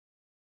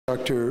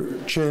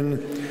Dr. Chin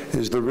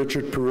is the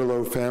Richard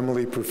Perillo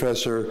Family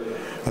Professor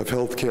of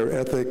Healthcare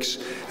Ethics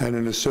and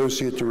an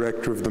Associate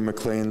Director of the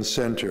MacLean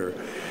Center.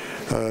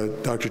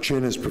 Dr.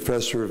 Chin is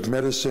Professor of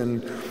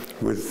Medicine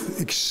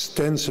with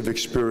extensive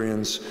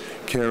experience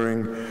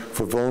caring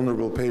for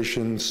vulnerable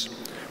patients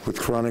with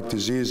chronic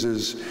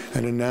diseases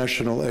and a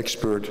national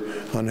expert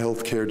on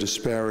healthcare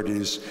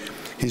disparities.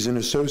 He's an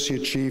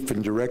Associate Chief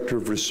and Director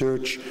of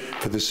Research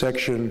for the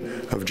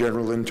Section of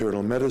General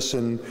Internal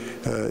Medicine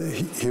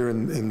here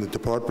in the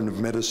Department of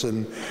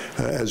Medicine,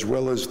 as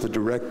well as the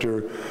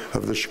Director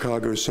of the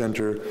Chicago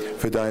Center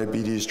for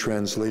Diabetes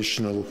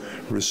Translational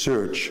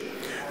Research.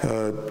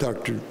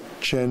 Dr.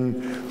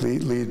 Chen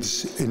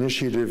leads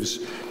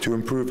initiatives to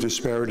improve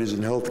disparities in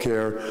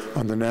healthcare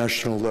on the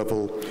national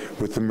level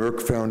with the Merck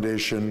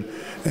Foundation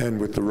and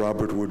with the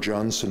Robert Wood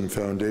Johnson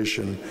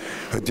Foundation.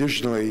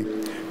 Additionally,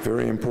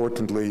 very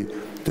importantly,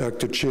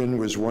 Dr. Chin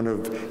was one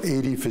of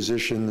 80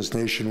 physicians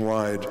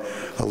nationwide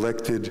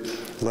elected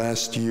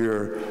last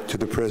year to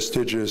the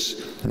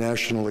prestigious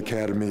National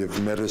Academy of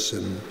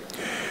Medicine.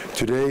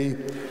 Today,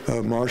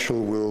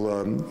 Marshall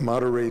will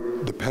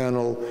moderate the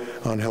panel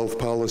on health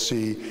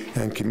policy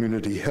and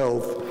community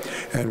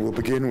health, and will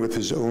begin with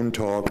his own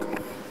talk,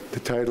 the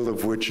title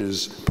of which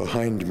is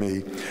behind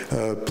me.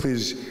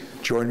 Please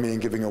join me in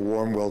giving a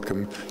warm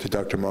welcome to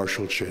Dr.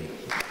 Marshall Chin.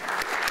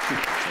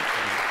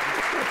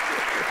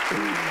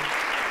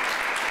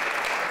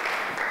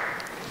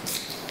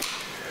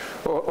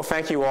 Well,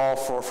 thank you all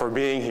for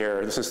being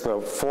here. This is the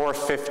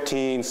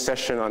 4:15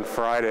 session on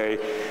Friday,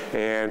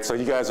 and so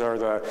you guys are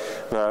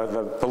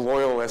the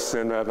loyalists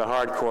and the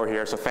hardcore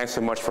here, so thanks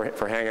so much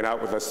for hanging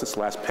out with us this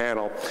last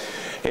panel.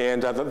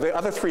 And the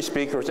other three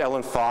speakers,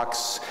 Ellen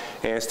Fox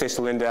and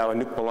Stacey Lindow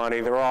and Nuke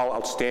Malani, they're all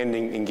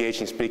outstanding,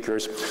 engaging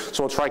speakers,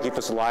 so we'll try to keep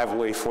this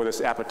lively for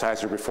this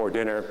appetizer before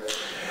dinner.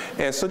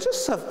 And so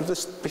just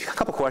a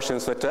couple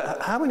questions.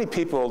 How many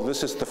people,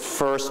 this is the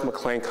first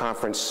MacLean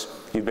conference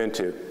you've been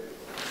to?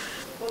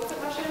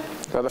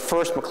 The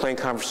first MacLean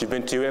conference you've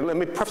been to, and let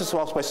me preface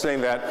also by saying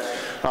that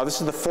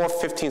this is the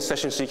 4:15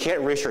 session, so you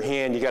can't raise your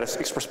hand. You got to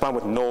respond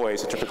with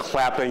noise in terms of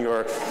clapping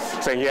or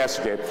saying yes.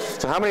 Okay.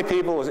 So how many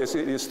people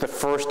is the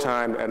first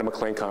time at a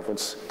MacLean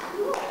conference?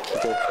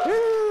 Okay.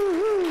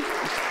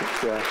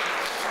 Yeah.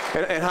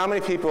 And how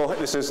many people?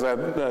 This is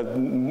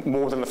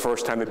more than the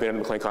first time they've been at a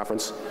MacLean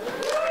conference.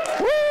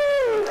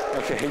 Woo!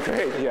 Okay,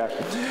 great. Yeah.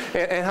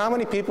 And how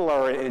many people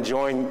are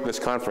enjoying this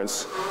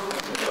conference?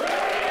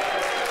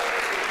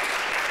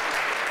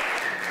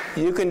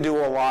 You can do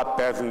a lot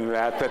better than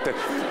that.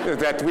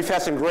 That we've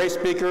had some great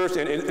speakers,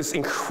 and it's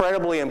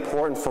incredibly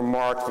important for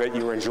Mark that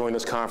you are enjoying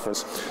this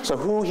conference. So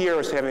who here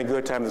is having a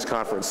good time in this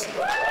conference?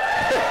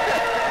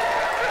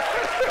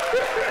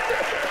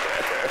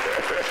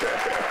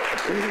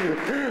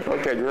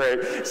 Okay,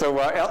 great. So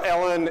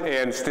Ellen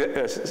and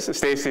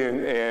Stacey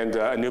and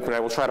Anoop and I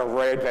will try to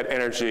ride that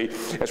energy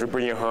as we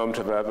bring you home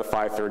to the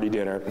 5:30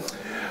 dinner.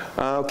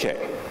 Okay.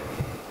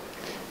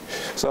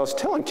 So I was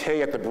telling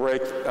Kay at the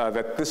break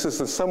that this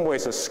is in some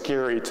ways a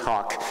scary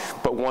talk,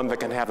 but one that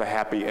can have a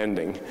happy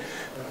ending.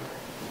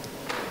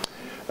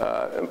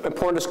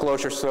 Important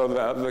disclosure, so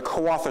the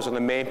co-authors on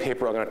the main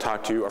paper I'm going to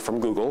talk to you are from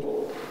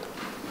Google.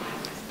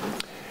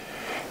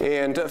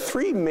 And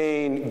three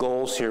main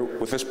goals here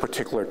with this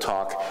particular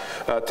talk: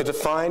 to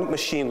define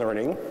machine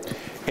learning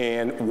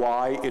and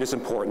why it is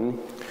important,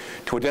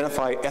 to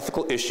identify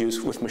ethical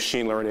issues with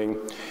machine learning,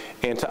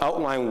 and to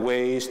outline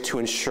ways to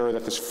ensure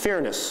that there's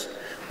fairness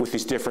with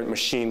these different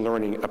machine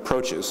learning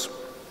approaches.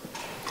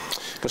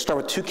 I'll start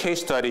with two case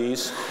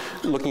studies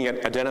looking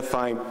at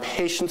identifying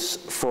patients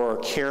for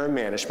care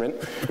management,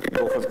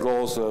 both with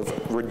goals of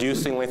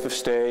reducing length of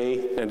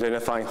stay and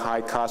identifying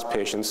high-cost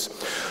patients.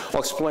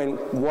 I'll explain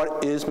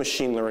what is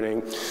machine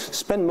learning,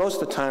 spend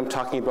most of the time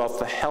talking about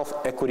the health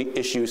equity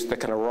issues that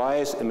can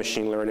arise in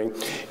machine learning,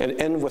 and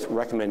end with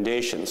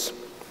recommendations.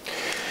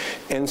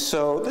 And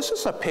so this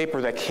is a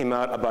paper that came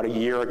out about a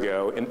year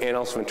ago in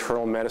Annals of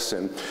Internal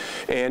Medicine.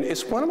 And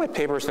it's one of my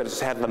papers that has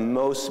had the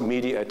most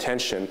media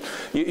attention.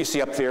 You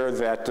see up there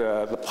that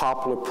the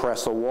popular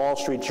press, the Wall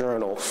Street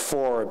Journal,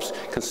 Forbes,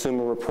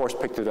 Consumer Reports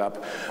picked it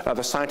up.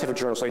 The scientific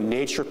journals like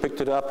Nature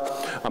picked it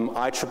up.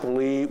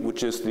 IEEE,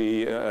 which is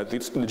the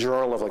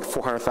journal of like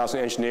 400,000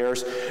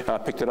 engineers,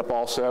 picked it up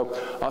also.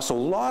 So a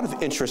lot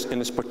of interest in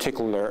this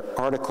particular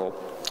article.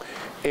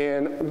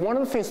 And one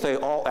of the things they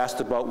all asked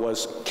about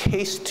was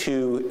case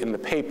 2 in the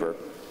paper.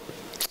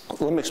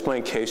 Let me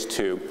explain case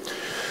 2.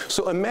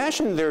 So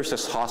imagine there's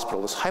this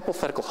hospital, this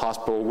hypothetical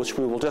hospital, which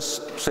we will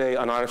just say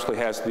anonymously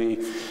has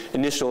the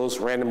initials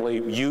randomly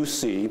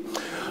UC,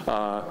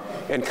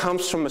 and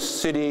comes from a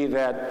city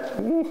that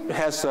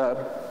has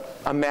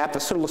a map that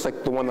sort of looks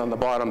like the one on the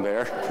bottom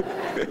there.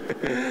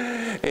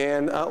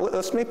 And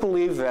let's make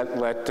believe that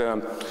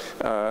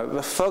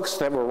the folks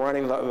that were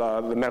running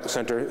the medical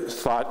center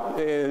thought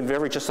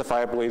very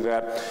justifiably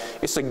that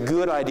it's a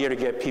good idea to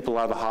get people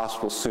out of the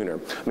hospital sooner. I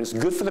mean, it's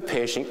good for the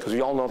patient, because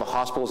we all know the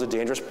hospital is a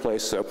dangerous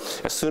place, so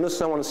as soon as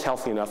someone is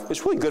healthy enough,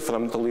 it's really good for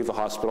them to leave the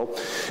hospital.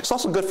 It's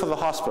also good for the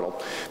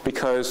hospital,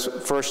 because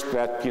first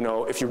that,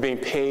 if you're being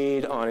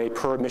paid on a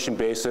per admission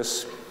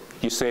basis,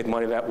 you save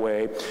money that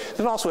way.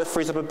 Then also it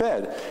frees up a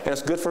bed. And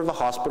it's good for the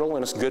hospital,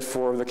 and it's good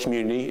for the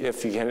community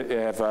if you can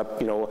have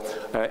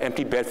an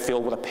empty bed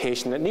filled with a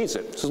patient that needs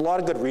it. So there's a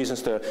lot of good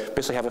reasons to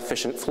basically have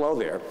efficient flow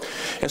there.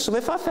 And so they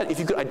thought that if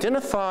you could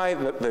identify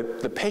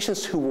the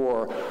patients who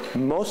were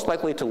most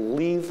likely to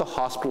leave the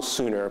hospital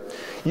sooner,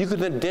 you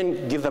could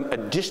then give them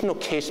additional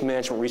case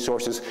management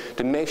resources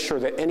to make sure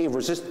that any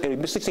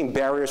existing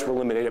barriers were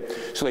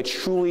eliminated so they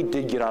truly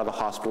did get out of the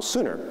hospital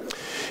sooner.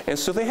 And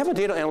so they have a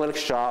data analytics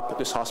shop at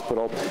this hospital,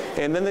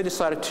 and then they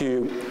decided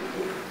to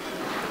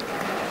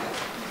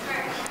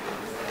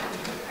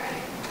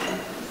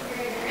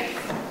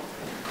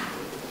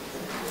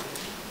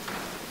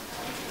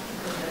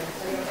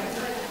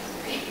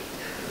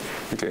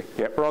okay,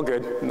 yeah, we're all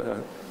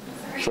good.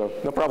 So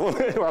no problem,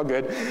 we're all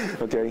good.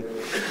 Okay.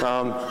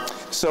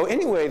 So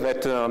anyway,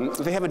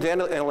 they have a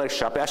data analytics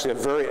shop, actually a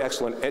very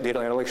excellent data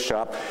analytics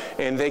shop,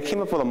 and they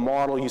came up with a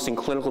model using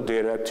clinical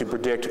data to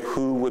predict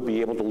who would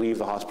be able to leave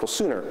the hospital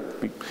sooner.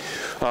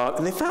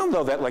 And they found,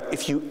 though, that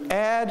if you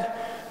add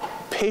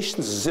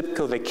patient's zip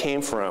code they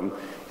came from,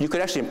 you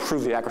could actually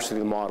improve the accuracy of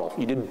the model.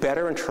 You did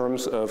better in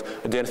terms of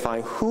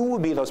identifying who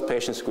would be those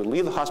patients who would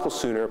leave the hospital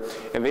sooner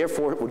and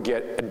therefore would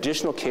get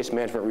additional case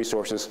management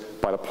resources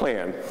by the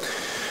plan.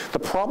 The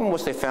problem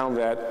was they found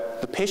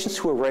that the patients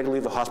who were ready to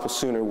leave the hospital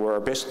sooner were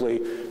basically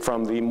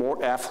from the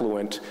more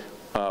affluent,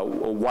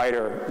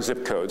 wider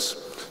zip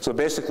codes. So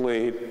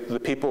basically, the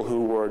people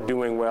who were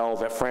doing well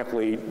that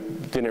frankly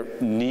didn't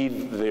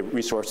need the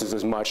resources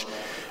as much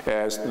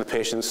as the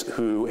patients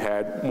who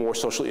had more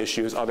social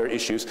issues, other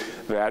issues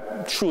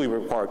that truly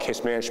require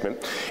case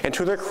management. And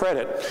to their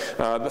credit,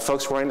 the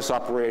folks running this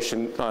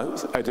operation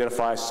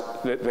identifies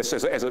this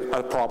as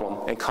a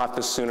problem and caught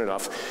this soon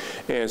enough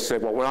and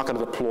said, well, we're not going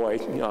to deploy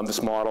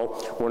this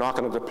model. We're not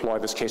going to deploy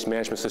this case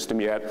management system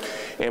yet.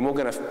 And we're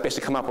going to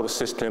basically come up with a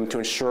system to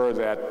ensure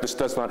that this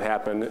does not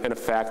happen. And in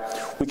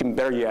fact, we can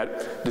better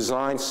yet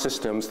design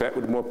systems that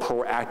would more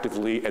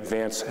proactively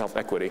advance health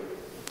equity.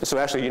 So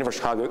actually, the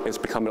University of Chicago has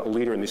become a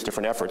leader in these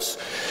different efforts.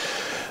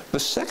 The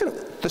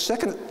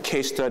second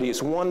case study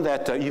is one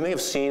that you may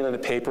have seen in the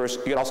papers.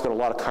 It also got a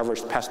lot of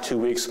coverage the past 2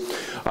 weeks.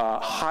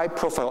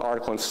 High-profile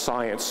article in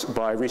Science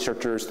by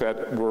researchers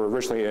that were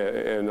originally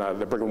in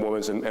the Brigham and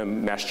Women's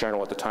and Mass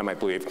General at the time, I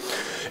believe.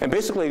 And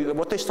basically,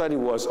 what they studied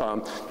was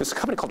this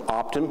company called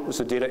Optum.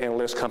 It's a data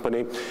analytics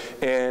company.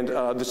 And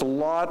there's a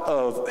lot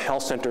of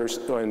health centers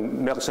and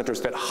medical centers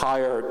that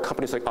hire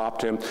companies like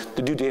Optum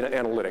to do data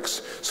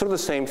analytics. Sort of the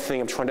same thing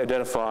of trying to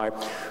identify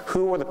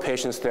who are the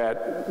patients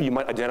that you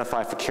might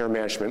identify for care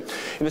management.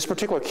 In this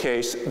particular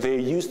case, they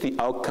used the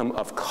outcome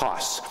of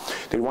costs.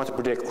 They want to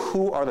predict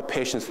who are the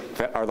patients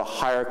that are the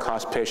higher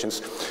cost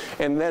patients.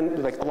 And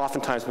then,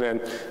 oftentimes then,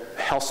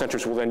 health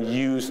centers will then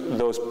use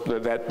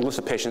that list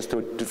of patients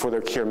for their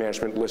care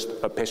management list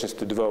of patients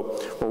to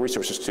devote more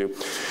resources to.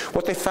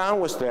 What they found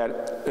was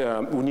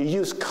that when you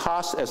use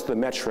cost as the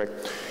metric,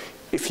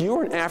 if you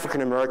were an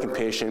African American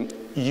patient,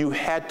 you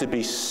had to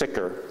be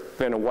sicker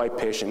than a white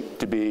patient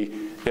to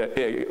be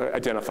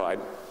identified.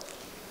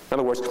 In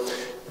other words,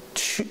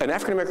 an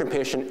African American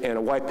patient and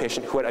a white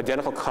patient who had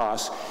identical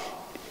costs,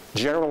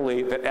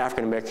 generally that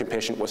African American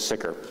patient was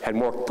sicker, had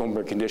more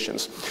comorbid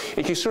conditions.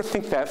 And you sort of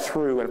think that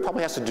through, and it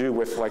probably has to do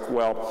with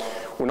well,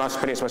 we're not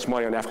spending as much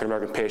money on African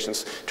American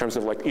patients in terms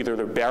of either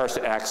their barriers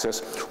to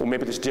access or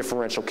maybe this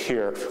differential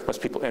care once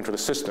people enter the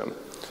system.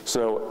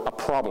 So a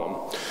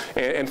problem.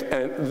 And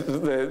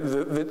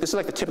this is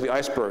like the tip of the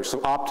iceberg. So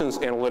Optum's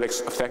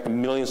analytics affect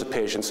millions of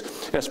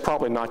patients, and it's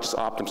probably not just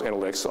Optum's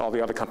analytics, all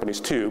the other companies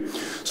too.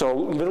 So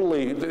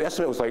literally, the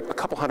estimate was a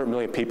couple 100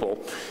 million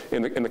people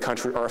in the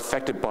country are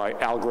affected by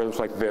algorithms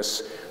like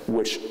this,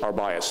 which are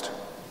biased.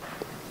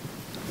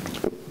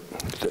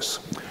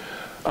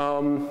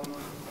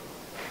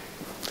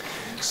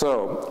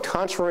 So,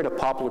 contrary to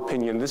popular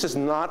opinion, this is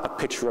not a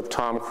picture of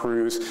Tom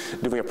Cruise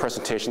doing a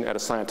presentation at a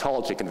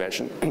Scientology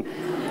convention.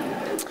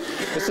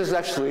 This is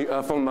actually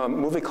from a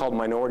movie called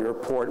Minority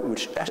Report,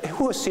 which,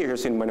 who has here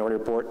seen Minority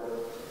Report?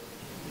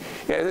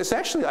 Yeah, it's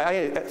actually,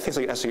 I think it's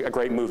actually a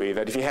great movie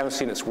that if you haven't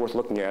seen it, it's worth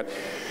looking at.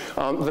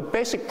 The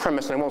basic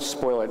premise, and I won't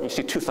spoil it, you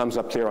see 2 thumbs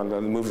up there on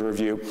the movie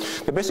review.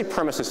 The basic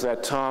premise is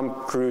that Tom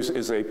Cruise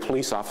is a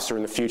police officer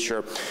in the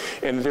future,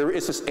 and there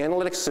is this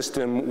analytic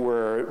system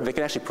where they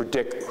can actually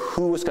predict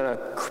who is going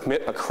to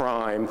commit a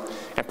crime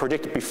and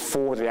predict it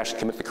before they actually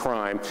commit the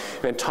crime.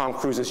 And then Tom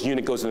Cruise's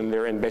unit goes in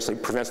there and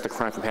basically prevents the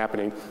crime from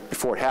happening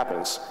before it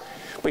happens.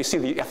 But you see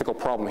the ethical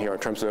problem here in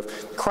terms of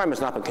crime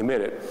has not been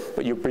committed,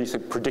 but you're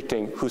basically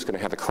predicting who's going to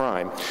have the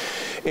crime.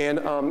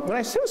 And when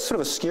I say it's sort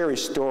of a scary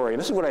story, and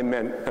this is what I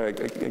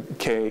meant,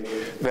 Kay,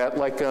 that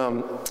like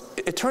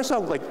it turns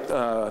out like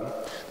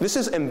this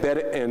is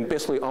embedded in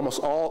basically almost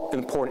all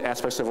important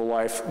aspects of our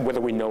life,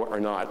 whether we know it or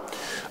not.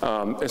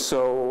 And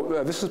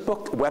so this is a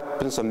book,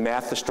 Weapons of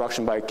Math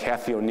Destruction by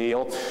Kathy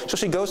O'Neill. So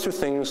she goes through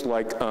things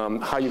like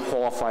how you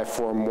qualify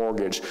for a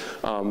mortgage,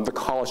 the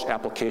college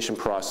application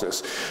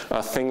process,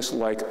 things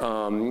like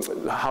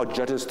how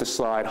judges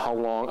decide how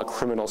long a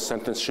criminal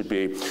sentence should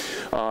be,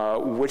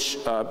 which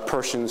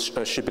persons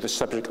should be the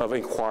subject of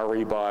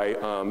inquiry by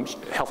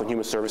Health and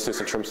Human Services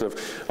in terms of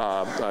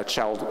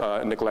child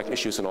neglect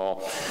issues and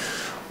all.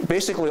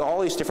 Basically,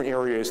 all these different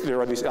areas, there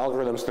are these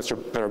algorithms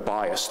that are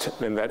biased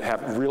and that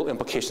have real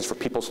implications for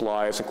people's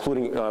lives,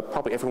 including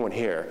probably everyone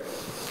here.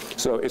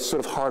 So it's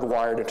sort of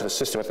hardwired into the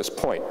system at this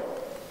point.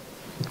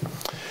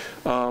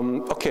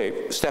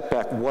 Okay, step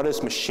back. What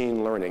is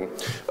machine learning?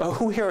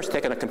 Who here has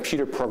taken a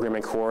computer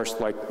programming course,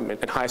 like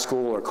in high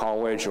school or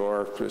college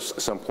or at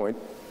some point?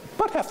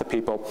 About half the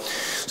people.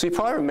 So you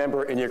probably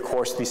remember in your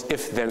course these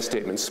if-then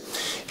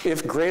statements.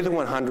 If greater than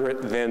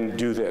 100, then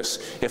do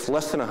this. If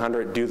less than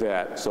 100, do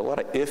that. So a lot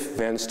of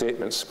if-then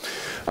statements.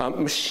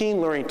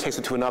 Machine learning takes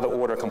it to another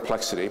order of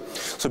complexity.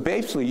 So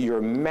basically,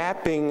 your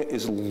mapping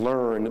is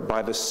learned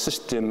by the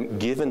system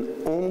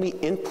given only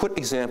input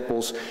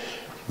examples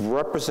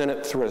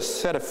represented through a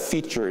set of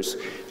features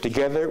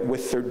together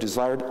with their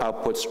desired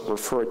outputs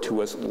referred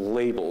to as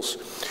labels.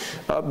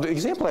 The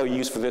example I would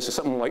use for this is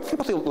something like, think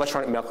about the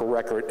electronic medical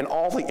record and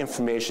all the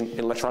information in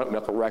electronic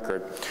medical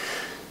record.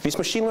 These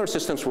machine learning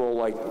systems will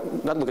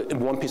not look at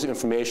one piece of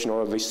information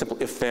or these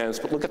simple if-thens,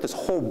 but look at this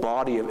whole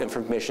body of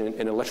information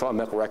in an electronic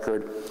medical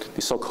record,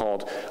 these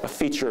so-called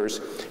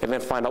features, and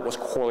then find out what's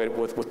correlated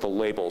with the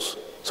labels.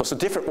 So it's a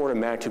different order of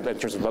magnitude in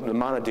terms of the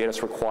amount of data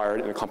that's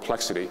required and the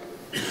complexity.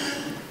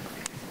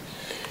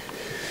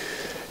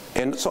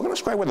 And so I'm going to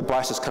describe where the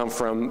biases come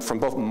from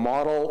both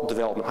model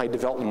development, how you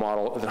develop the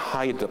model, and then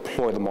how you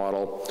deploy the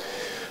model.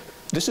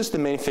 This is the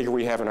main figure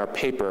we have in our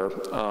paper,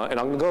 and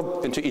I'm going to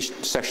go into each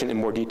section in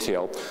more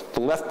detail.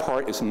 The left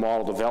part is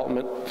model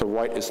development, the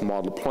right is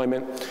model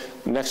deployment.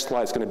 The next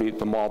slide is going to be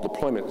the model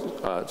deployment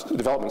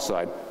development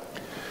side.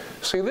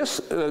 So this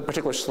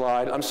particular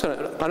slide, I'm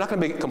not going to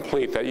make it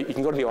complete. You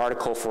can go to the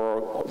article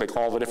for like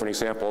all the different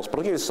examples, but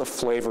I'll give you a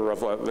flavor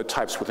of the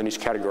types within each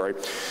category.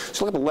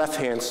 So look at the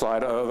left-hand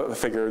side of the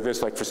figure.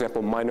 There's like, for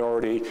example,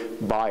 minority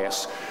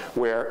bias,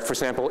 where, for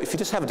example, if you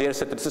just have a data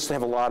set that doesn't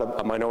have a lot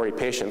of minority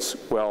patients,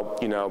 well,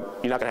 you're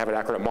not going to have an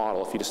accurate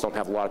model if you just don't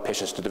have a lot of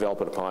patients to develop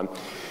it upon.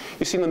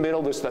 You see in the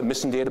middle, there's that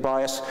missing data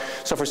bias.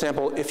 So for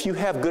example, if you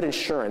have good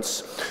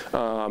insurance,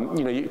 you're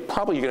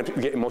going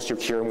to get most of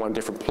your care in one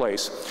different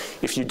place.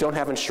 If you don't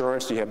have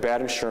insurance, you have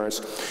bad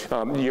insurance,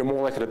 you're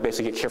more likely to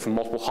basically get care from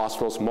multiple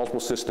hospitals, multiple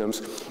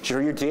systems. So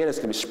your data is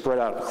going to be spread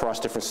out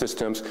across different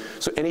systems.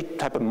 So any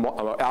type of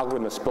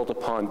algorithm that's built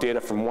upon data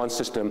from one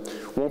system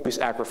won't be as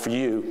accurate for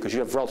you because you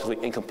have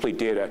relatively incomplete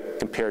data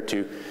compared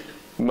to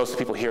most of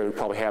the people here who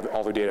probably have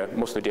all their data,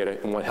 most of their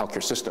data in one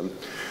healthcare system.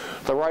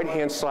 The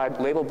right-hand side,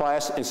 label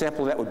bias, an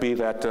example of that would be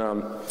that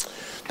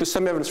there's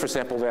some evidence, for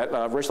example, that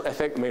racial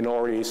ethnic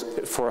minorities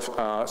for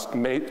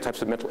many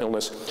types of mental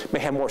illness may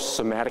have more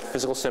somatic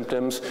physical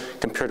symptoms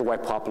compared to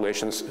white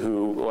populations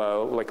who,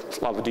 like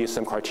a lot of the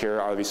DSM criteria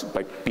are these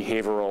like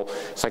behavioral,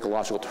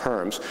 psychological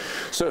terms.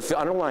 So if the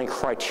underlying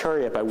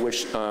criteria by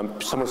which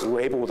someone's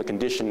labeled with a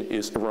condition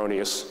is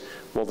erroneous,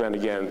 well then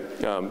again,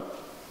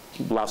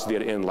 lousy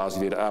data in,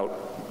 lousy data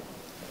out.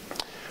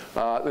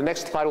 The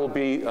next slide will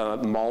be the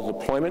model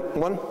deployment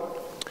one.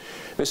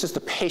 This is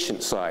the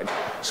patient side.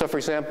 So for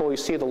example, you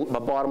see the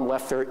bottom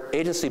left there,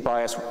 agency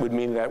bias would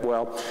mean that,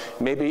 well,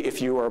 maybe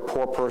if you are a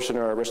poor person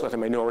or a racial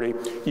ethnic minority,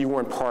 you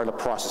weren't part of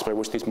the process by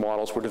which these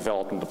models were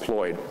developed and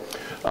deployed.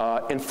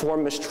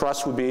 Informed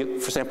mistrust would be,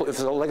 for example, if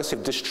there's a legacy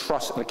of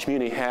distrust the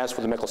community has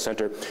for the medical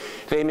center,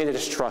 they may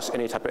distrust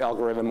any type of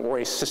algorithm or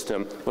a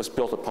system that was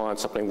built upon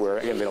something where,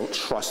 again, they don't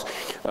trust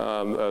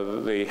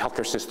the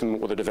healthcare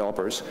system or the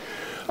developers.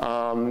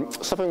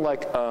 Something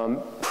like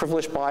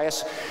privilege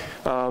bias,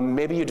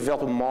 maybe you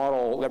develop a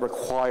model that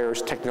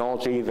requires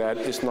technology that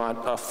is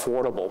not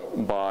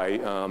affordable by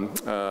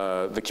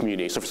the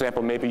community. So for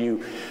example, maybe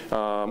you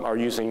are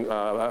using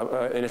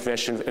an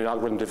intervention, an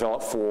algorithm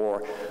developed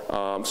for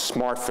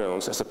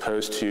smartphones as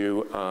opposed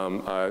to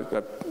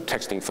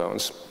texting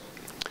phones.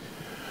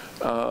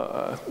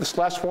 This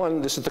last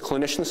one, this is the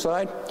clinician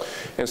side.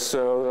 And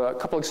so a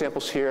couple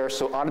examples here.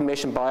 So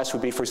automation bias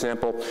would be, for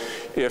example,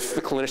 if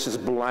the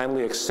clinicians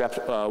blindly accept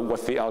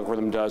what the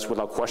algorithm does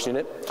without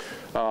questioning it.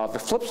 The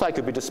flip side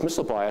could be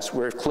dismissal bias,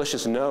 where if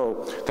clinicians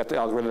know that the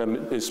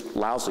algorithm is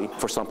lousy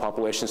for some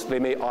populations, they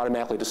may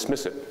automatically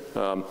dismiss it.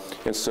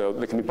 And so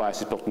there can be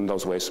biases built in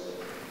those ways.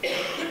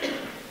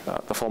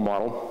 The full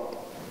model.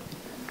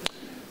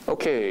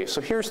 Okay,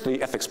 so here's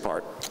the ethics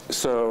part.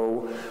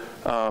 So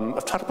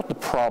I've talked about the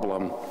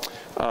problem.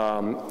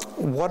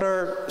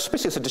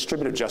 Especially it's a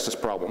distributive justice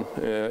problem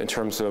in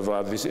terms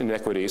of these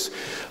inequities.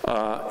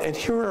 And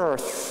here are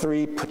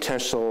 3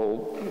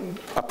 potential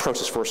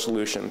approaches for a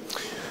solution.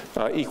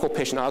 Equal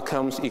patient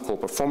outcomes, equal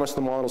performance of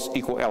the models,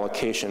 equal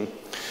allocation.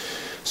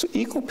 So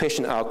equal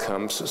patient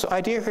outcomes. So the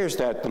idea here is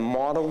that the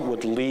model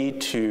would lead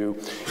to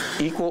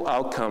equal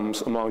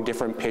outcomes among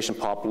different patient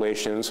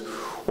populations,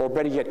 or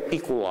better yet,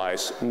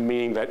 equalize,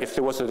 meaning that if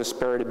there was a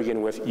disparity to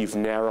begin with, you've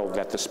narrowed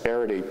that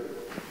disparity.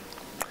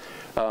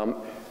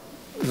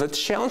 The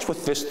challenge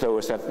with this, though,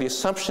 is that the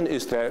assumption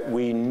is that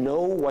we know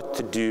what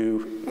to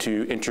do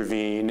to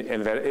intervene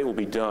and that it will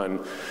be done.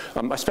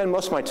 I spend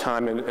most of my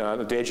time in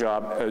the day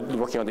job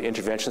working on the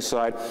intervention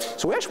side,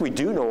 so we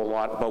do know a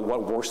lot about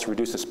what works to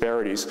reduce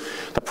disparities.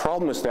 The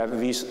problem is that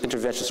these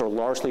interventions are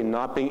largely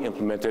not being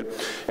implemented,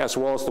 as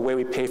well as the way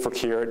we pay for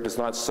care does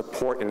not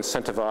support and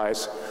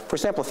incentivize, for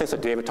example, things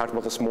that David talked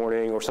about this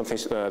morning, or some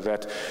things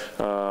that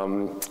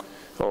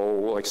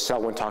like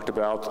Selwyn talked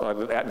about,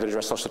 that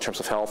address social terms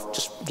of health,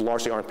 just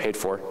largely aren't paid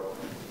for.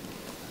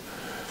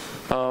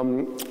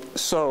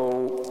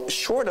 So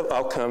short of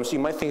outcomes, you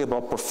might think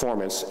about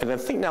performance, and then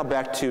think now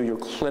back to your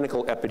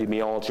clinical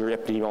epidemiology or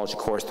epidemiology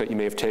course that you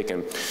may have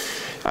taken.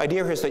 The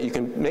idea here is that you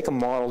can make a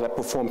model that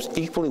performs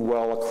equally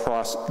well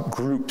across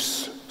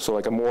groups, so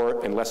like a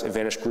more and less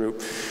advantaged group,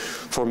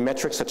 for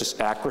metrics such as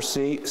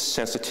accuracy,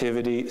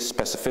 sensitivity,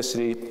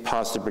 specificity,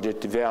 positive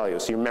predictive value.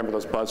 So you remember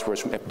those buzzwords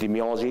from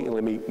epidemiology, and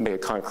let me make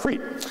it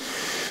concrete.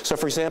 So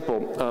for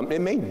example,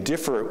 it may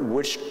differ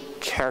which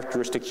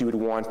characteristic you would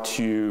want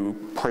to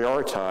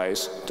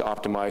prioritize to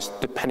optimize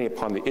depending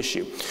upon the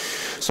issue.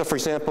 So for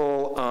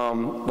example,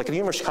 like at the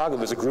University of Chicago,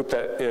 there's a group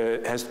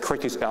that has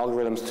created these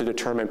algorithms to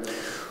determine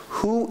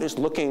who is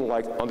looking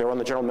like they're on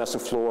the general medicine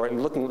floor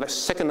and looking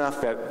sick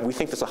enough that we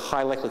think there's a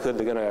high likelihood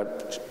they're going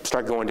to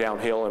start going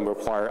downhill and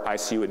require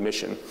ICU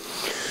admission.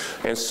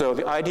 And so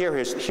the idea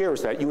here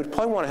is that you would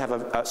probably want to have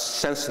a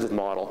sensitive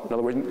model. In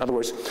other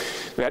words,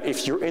 that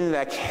if you're in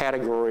that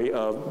category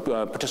of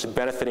potentially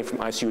benefiting from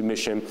ICU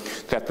admission,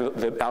 that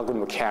the algorithm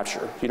would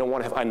capture. You don't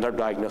want to have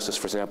underdiagnosis,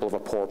 for example, of a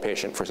poor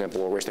patient, for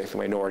example, or race-ethnic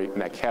minority in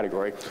that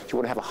category. You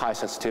want to have a high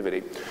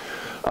sensitivity.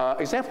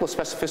 Example of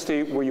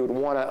specificity where you would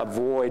want to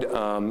avoid,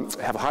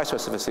 have a high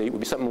specificity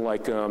would be something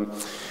like,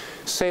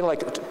 say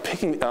like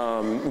picking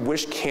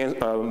which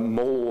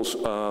moles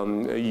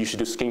you should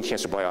do skin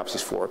cancer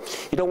biopsies for.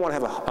 You don't want to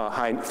have a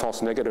high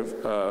false negative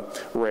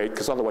rate,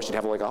 because otherwise you'd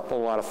have like a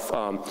lot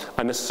of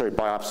unnecessary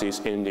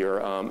biopsies in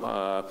your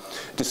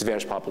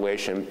disadvantaged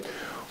population.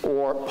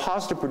 Or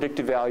positive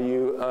predictive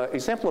value,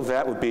 example of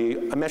that would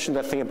be, I mentioned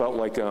that thing about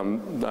like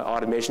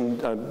automation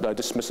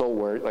dismissal,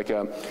 where like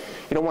you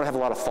don't want to have a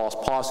lot of false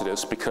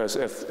positives, because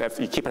if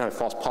you keep having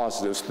false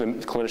positives,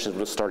 then clinicians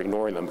will start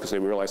ignoring them because they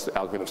realize the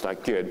algorithm's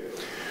not good.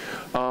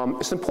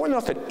 It's important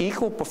enough that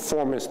equal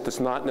performance does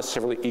not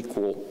necessarily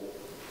equal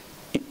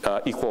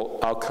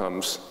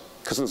outcomes,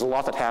 because there's a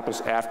lot that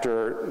happens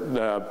after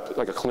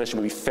like a clinician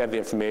will be fed the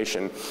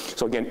information.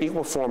 So again,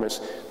 equal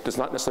performance does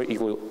not necessarily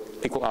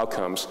equal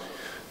outcomes.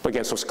 But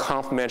again, so it's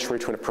complementary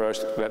to an approach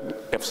that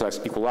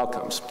emphasizes equal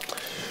outcomes.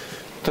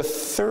 The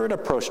third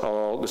approach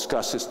I'll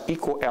discuss is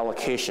equal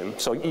allocation.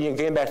 So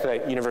getting back to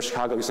that University of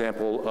Chicago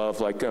example of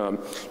like,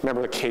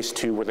 remember the case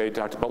 2 where they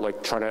talked about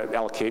like trying to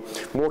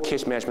allocate more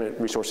case management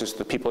resources to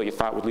the people that you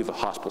thought would leave the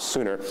hospital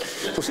sooner.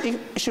 So it's the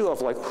issue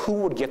of like who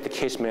would get the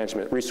case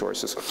management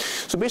resources.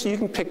 So basically you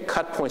can pick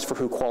cut points for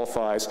who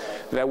qualifies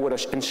that would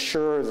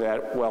ensure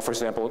that, well, for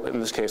example, in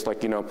this case,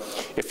 like,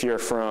 if you're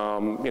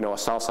from, a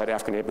South Side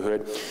African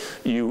neighborhood,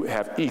 you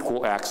have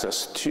equal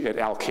access to an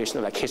allocation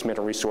of that case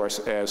management resource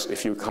as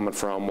if you're coming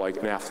from like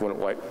an affluent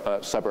white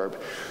suburb.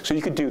 So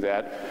you could do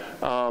that.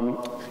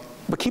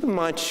 But keep in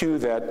mind too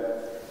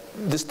that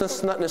this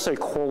does not necessarily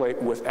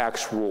correlate with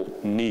actual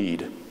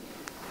need.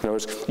 In other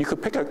words, you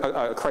could pick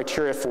a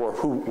criteria for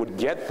who would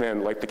get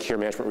then like the care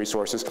management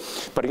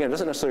resources, but again, it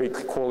doesn't necessarily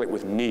correlate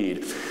with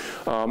need.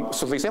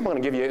 So the example I'm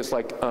going to give you is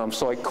like,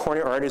 like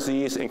coronary artery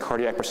disease and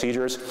cardiac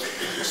procedures.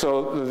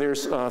 So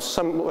there's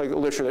some like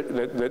literature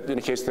that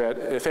indicates that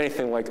if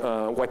anything, like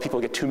white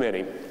people get too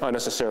many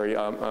unnecessary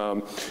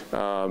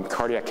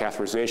cardiac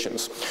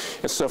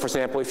catheterizations. And so for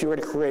example, if you were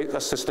to create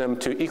a system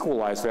to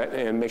equalize that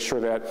and make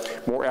sure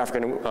that more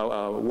African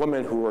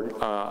women who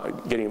are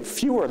getting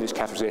fewer of these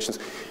catheterizations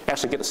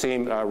actually get the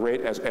same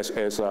rate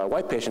as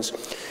white patients,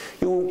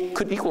 you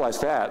could equalize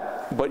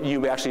that, but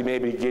you actually may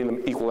be getting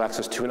them equal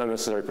access to an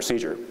unnecessary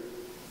procedure.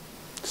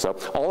 So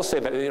I'll say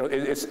that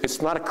it's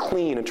not a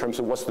clean in terms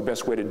of what's the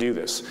best way to do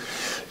this.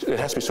 It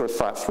has to be sort of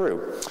thought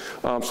through.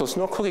 So it's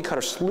no cookie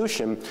cutter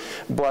solution,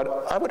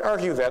 but I would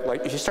argue that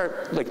like if you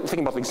start like thinking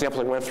about the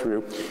examples I went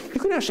through,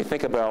 you can actually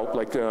think about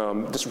like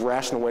just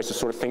rational ways to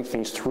sort of think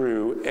things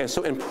through. And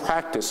so in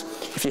practice,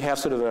 if you have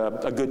sort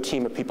of a good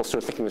team of people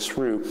sort of thinking this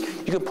through,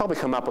 you can probably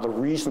come up with a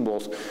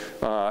reasonable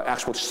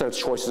actual set of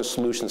choices of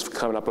solutions for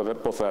coming up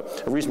with both a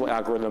reasonable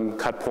algorithm,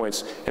 cut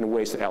points, and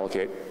ways to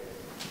allocate.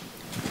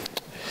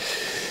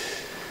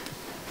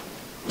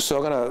 So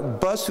I'm going to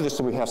buzz through this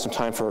so we have some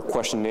time for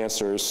question and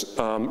answers.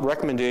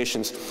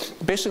 Recommendations.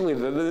 Basically,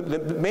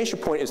 the major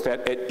point is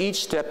that at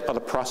each step of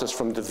the process,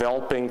 from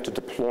developing to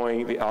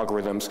deploying the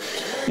algorithms,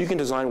 you can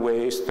design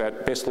ways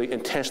that basically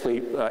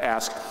intentionally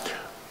ask,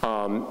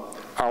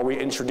 are we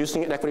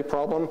introducing an equity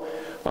problem?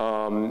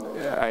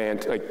 And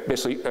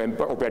basically,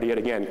 or better yet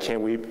again,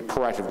 can we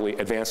proactively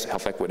advance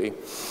health equity?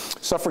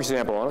 So for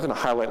example, I'm going to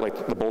highlight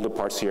like the bolded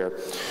parts here.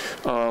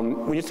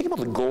 When you think about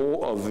the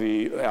goal of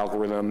the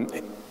algorithm,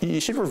 you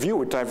should review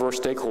with diverse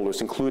stakeholders,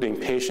 including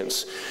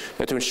patients,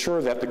 to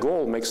ensure that the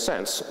goal makes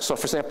sense. So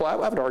for example, I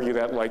would argue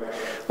that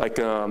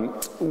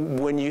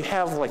when you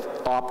have like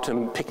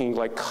Optum picking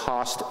like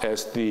cost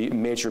as the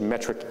major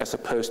metric as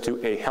opposed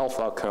to a health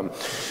outcome,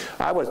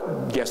 I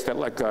would guess that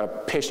like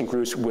patient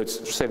groups would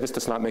say this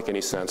does not make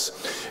any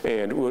sense,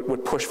 and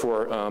would push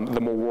for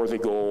the more worthy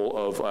goal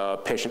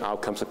of patient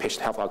outcomes and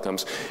patient health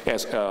outcomes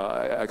as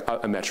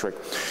a metric.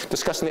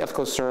 Discussing the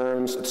ethical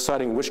concerns,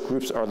 deciding which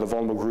groups are the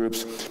vulnerable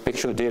groups, making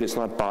sure the data is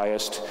not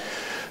biased.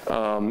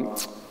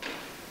 The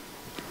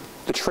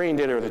training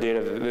data or the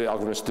data that the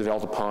algorithm is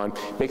developed upon,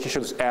 making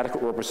sure there's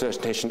adequate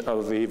representation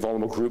of the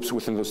vulnerable groups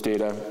within those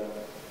data.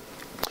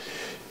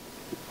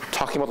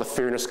 Talking about the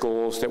fairness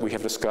goals that we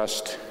have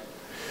discussed.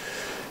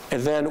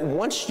 And then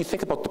once you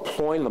think about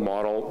deploying the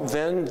model,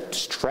 then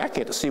just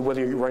tracking it to see whether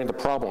you're running into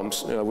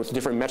problems with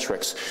different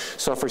metrics.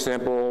 So for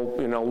example,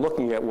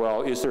 looking at,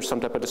 well, is there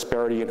some type of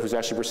disparity in who's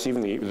actually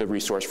receiving the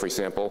resource, for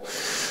example?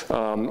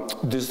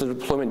 Does the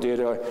deployment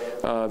data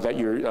that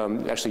you're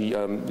actually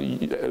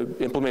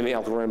implementing the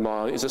algorithm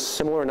on, is it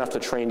similar enough to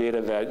train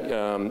data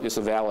that is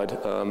a valid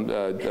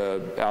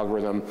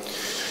algorithm?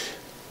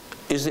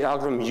 Is the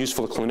algorithm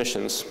useful to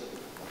clinicians?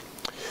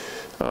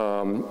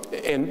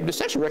 And this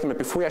actually recommend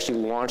before we actually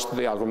launched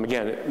the algorithm,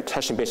 again,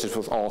 touching bases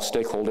with all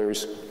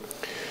stakeholders.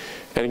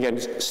 And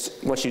again,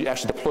 once you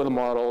actually deploy the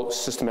model,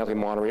 systematically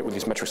monitor it with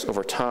these metrics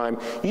over time,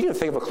 you need to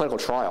think of a clinical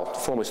trial to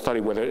formally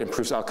study whether it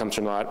improves outcomes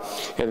or not,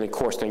 and then, of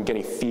course, then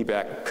getting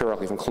feedback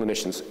periodically from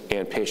clinicians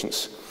and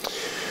patients.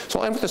 So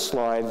I'll end with this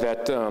slide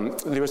that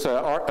there was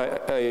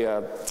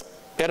a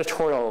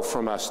editorial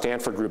from a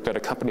Stanford group that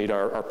accompanied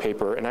our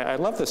paper, and I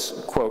love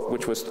this quote,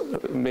 which was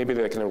maybe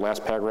like in their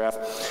last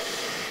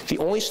paragraph. The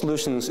only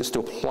solutions is to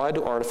apply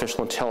to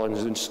artificial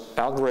intelligence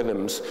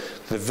algorithms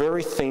the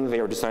very thing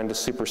they are designed to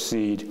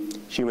supersede,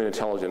 human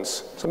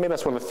intelligence. So maybe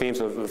that's one of the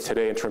themes of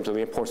today in terms of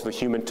the importance of the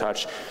human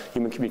touch,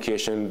 human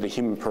communication, the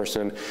human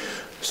person.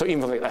 So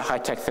even with a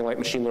high-tech thing like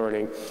machine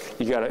learning,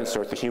 you got to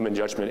insert the human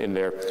judgment in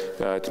there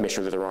to make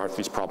sure that there aren't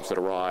these problems that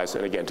arise,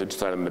 and again, to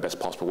design them in the best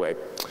possible way.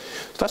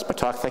 So that's my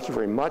talk. Thank you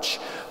very much.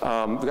 We've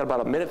got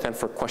about a minute then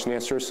for question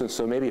and answers, and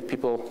so maybe if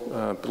people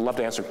would love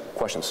to answer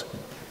questions.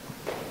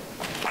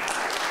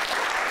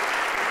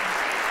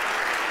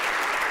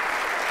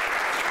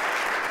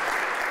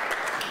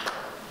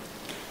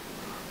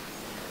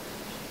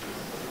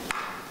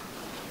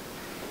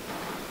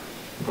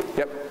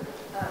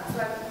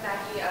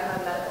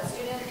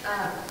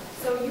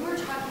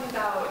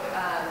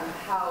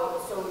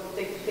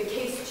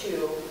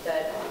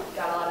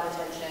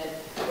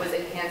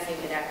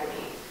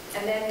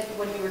 And then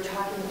when you were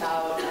talking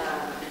about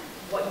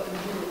what you can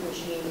do with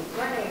machine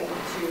learning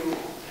to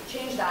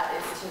change that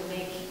is to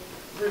make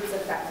groups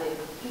affected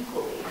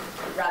equally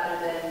rather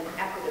than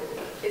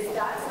equitably. Is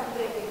that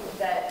something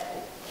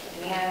that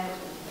can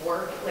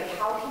work? Like,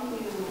 how can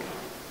you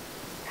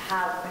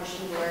have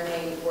machine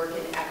learning work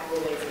in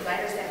equitable ways? Because I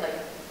understand,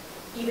 like,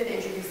 even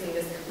introducing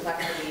this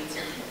complexity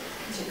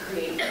to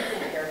create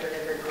equal care for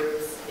different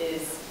groups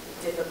is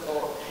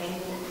difficult. Can you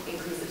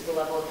increase it to the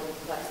level of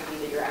complexity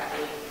that you're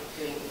actually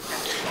doing?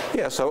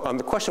 Yeah, so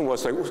the question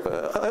was, like,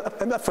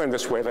 I'm not framing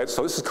this way,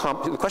 so this is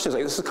the question is,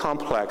 like, this is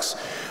complex.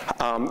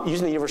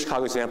 Using the University of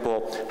Chicago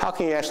example, how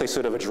can you actually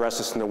sort of address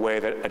this in a way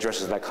that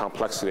addresses that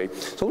complexity?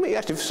 So let me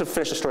actually sort of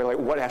finish the story, like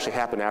what actually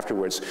happened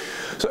afterwards.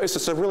 So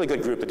it's a really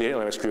good group, the data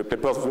analytics group. They're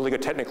both really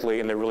good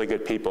technically, and they're really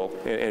good people,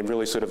 and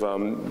really sort of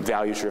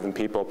values-driven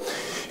people.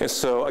 And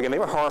so, again, they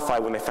were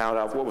horrified when they found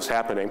out what was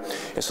happening.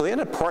 And so they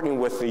ended up partnering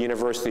with the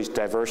university's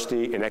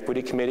diversity and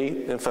equity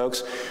committee and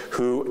folks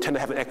who tend to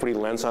have an equity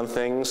lens on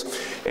things.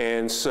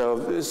 And so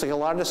there's like a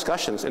lot of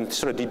discussions and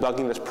sort of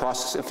debugging this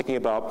process and thinking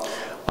about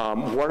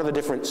what are the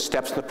different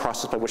steps in the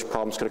process by which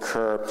problems could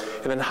occur,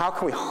 and then how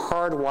can we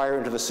hardwire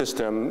into the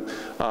system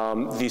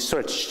these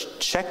sort of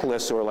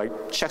checklists or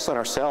like checks on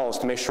ourselves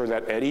to make sure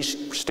that at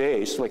each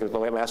stage, like the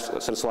last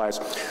set of slides,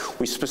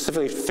 we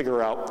specifically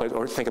figure out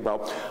or think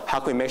about how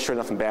can we make sure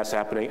nothing bad's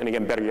happening, and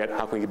again, better yet,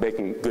 how can we be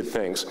making good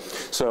things.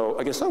 So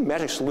again, it's not a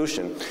magic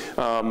solution,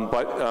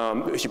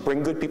 but if you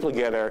bring good people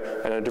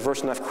together and a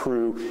diverse enough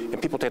crew,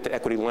 and people take the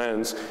equity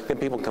lens, then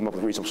people can come up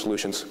with reasonable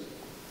solutions.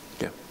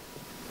 Yeah.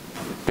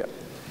 Yeah.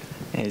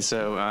 Hey,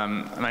 so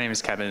my name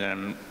is Kevin, and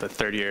I'm the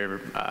third-year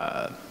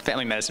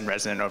family medicine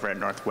resident over at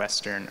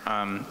Northwestern.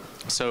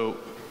 So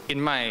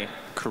in my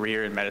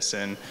career in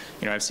medicine,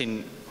 I've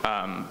seen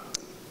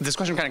this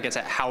question kind of gets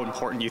at how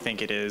important you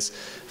think it is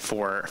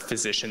for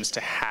physicians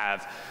to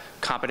have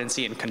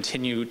competency and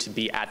continue to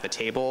be at the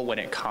table when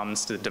it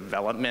comes to the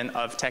development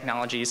of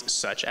technologies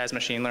such as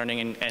machine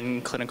learning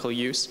and clinical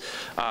use.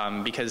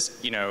 Because,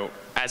 you know,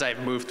 as I've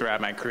moved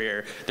throughout my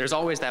career, there's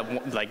always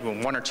that like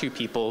one or two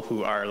people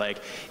who are like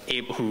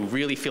who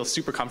really feel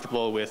super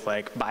comfortable with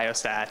like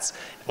biostats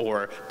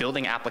or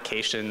building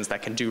applications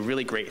that can do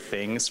really great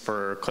things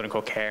for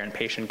clinical care and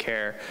patient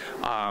care.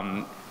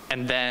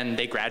 And then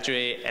they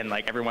graduate and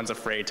like everyone's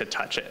afraid to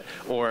touch it.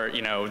 Or,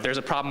 you know, there's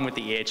a problem with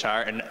the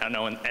EHR and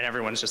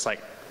everyone's just like,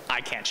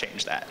 I can't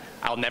change that.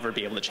 I'll never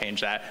be able to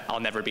change that. I'll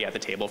never be at the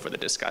table for the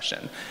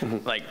discussion.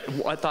 Mm-hmm. Like,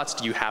 what thoughts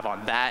do you have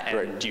on that? And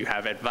right. do you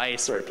have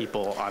advice for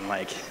people on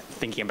like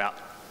thinking about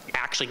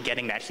actually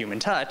getting that human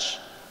touch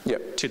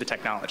to the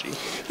technology?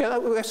 Yeah,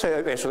 I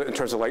say actually in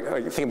terms of like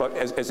thinking about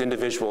as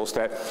individuals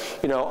that,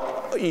 you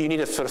know, you need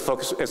to sort of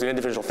focus as an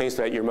individual things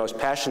that you're most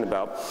passionate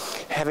about.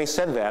 Having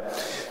said that,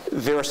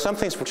 there are some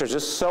things which are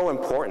just so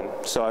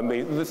important. So I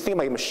mean, the thing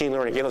about machine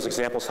learning, I gave those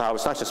examples how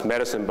it's not just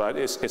medicine, but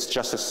it's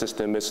justice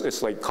system,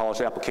 it's like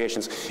college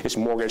applications, it's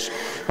mortgage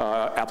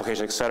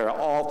applications, et cetera,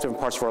 all different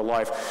parts of our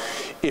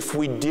life. If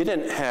we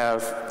didn't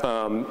have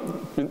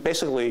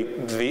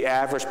basically the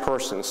average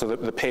person, so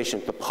the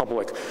patient, the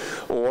public,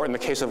 or in the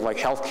case of like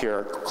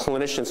healthcare,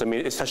 clinicians, I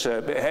mean, it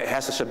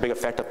has such a big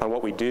effect upon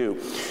what we do.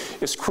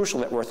 It's crucial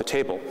that we're at the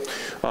table.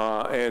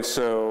 And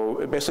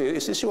so basically,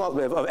 it's this issue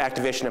of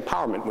activation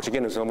empowerment, which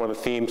again is one of the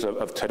themes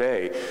of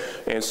today.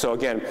 And so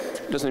again,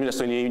 it doesn't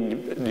necessarily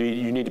mean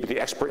you need to be the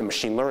expert in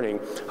machine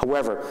learning.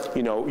 However,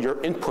 you know, your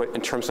input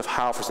in terms of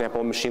how, for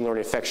example, machine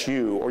learning affects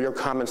you, or your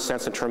common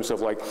sense in terms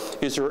of like,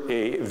 is there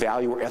a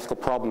value or ethical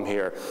problem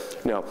here?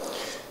 You know,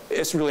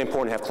 it's really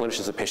important to have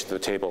clinicians and patients at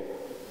the table.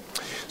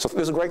 So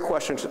this is a great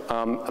question.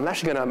 I'm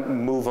actually going to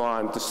move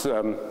on.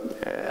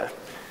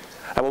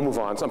 I will move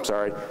on, I'm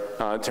sorry,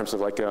 in terms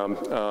of like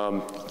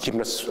keeping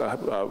us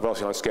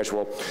relatively on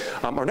schedule.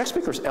 Our next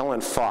speaker is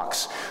Ellen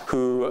Fox,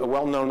 who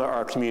well known to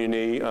our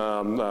community,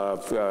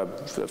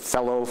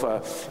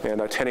 fellow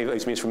and attending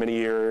these meetings for many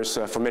years,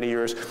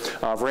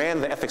 ran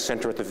the Ethics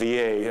Center at the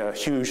VA, a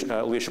huge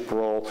leadership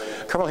role.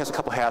 Currently has a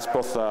couple hats,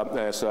 both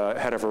as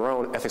head of her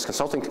own ethics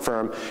consulting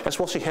firm, as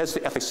well as she heads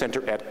the Ethics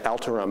Center at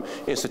Alterum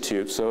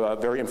Institute, so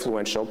very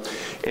influential.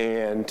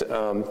 And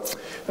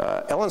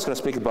Ellen's going to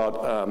speak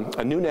about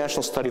a new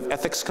national study of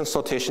ethics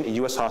consultation in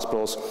U.S.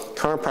 hospitals,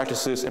 current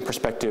practices and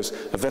perspectives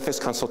of ethics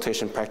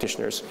consultation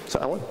practitioners. So,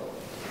 Ellen?